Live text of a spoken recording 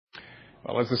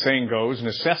Well, as the saying goes,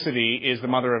 necessity is the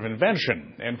mother of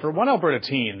invention. And for one Alberta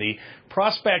teen, the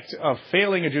prospect of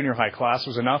failing a junior high class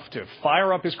was enough to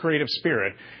fire up his creative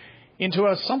spirit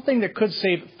into something that could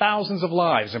save thousands of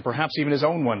lives and perhaps even his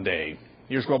own one day.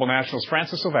 Here's Global National's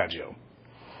Francis Silvaggio.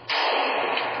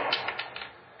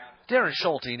 Darren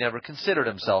Schulte never considered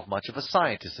himself much of a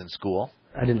scientist in school.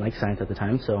 I didn't like science at the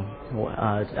time, so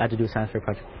I had to do a science fair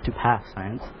project to pass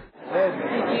science.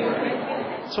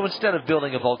 So instead of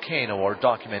building a volcano or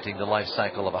documenting the life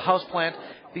cycle of a houseplant,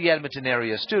 the Edmonton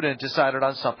area student decided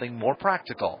on something more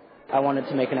practical. I wanted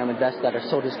to make an armored vest that our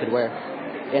soldiers could wear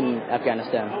in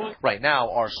Afghanistan. Right now,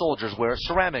 our soldiers wear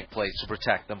ceramic plates to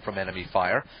protect them from enemy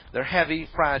fire. They're heavy,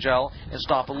 fragile, and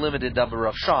stop a limited number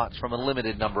of shots from a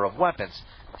limited number of weapons.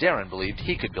 Darren believed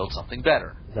he could build something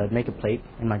better. I'd make a plate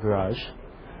in my garage.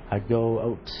 I'd go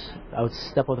out, I would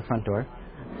step out the front door,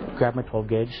 grab my 12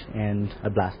 gauge, and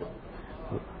I'd blast it.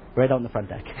 Right out on the front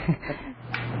deck.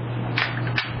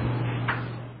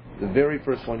 The very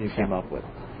first one you came up with,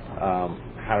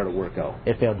 how did it work out?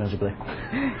 It failed miserably.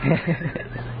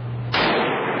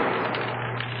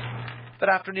 But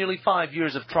after nearly 5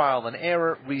 years of trial and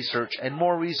error, research, and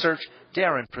more research,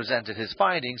 Darren presented his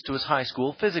findings to his high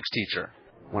school physics teacher.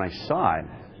 When I saw it,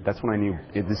 that's when I knew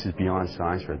this is beyond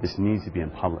science fair. This needs to be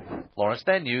in public. Lawrence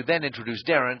then introduced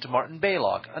Darren to Martin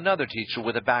Balog, another teacher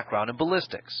with a background in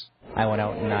ballistics. I went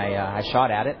out and I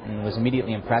shot at it and was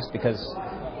immediately impressed because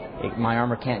my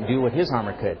armor can't do what his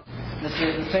armor could. This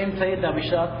is the same plate that we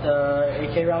shot the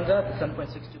AK rounds at, the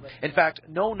 7.62. In fact,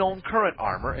 no known current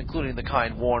armor, including the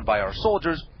kind worn by our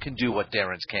soldiers, can do what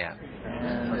Darren's can.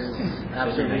 And there's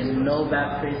absolutely no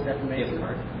backface deformation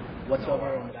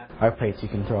whatsoever on the back. Our plates you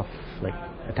can throw off like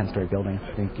a 10-story building.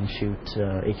 Then you can shoot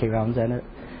AK rounds at it,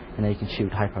 and then you can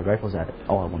shoot high-powered rifles at it,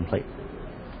 all on one plate.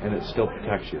 And it still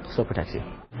protects you? Still protects you.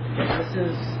 This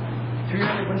is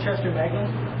 300 Winchester Magnum.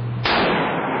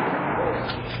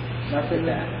 Nothing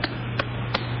there.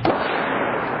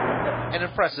 An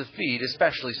impressive feat,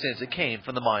 especially since it came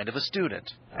from the mind of a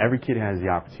student. Every kid has the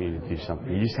opportunity to do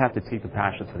something. You just have to take the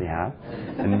passion that they have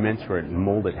and mentor it and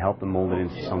mold it, help them mold it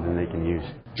into something they can use.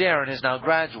 Darren has now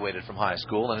graduated from high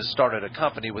school and has started a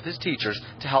company with his teachers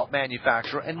to help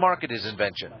manufacture and market his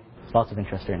invention. Lots of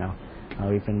interest right now.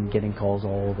 We've been getting calls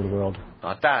all over the world.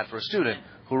 Not bad for a student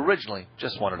who originally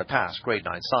just wanted to pass grade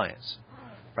 9 science.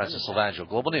 Francis Silvaggio,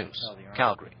 Global News,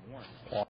 Calgary.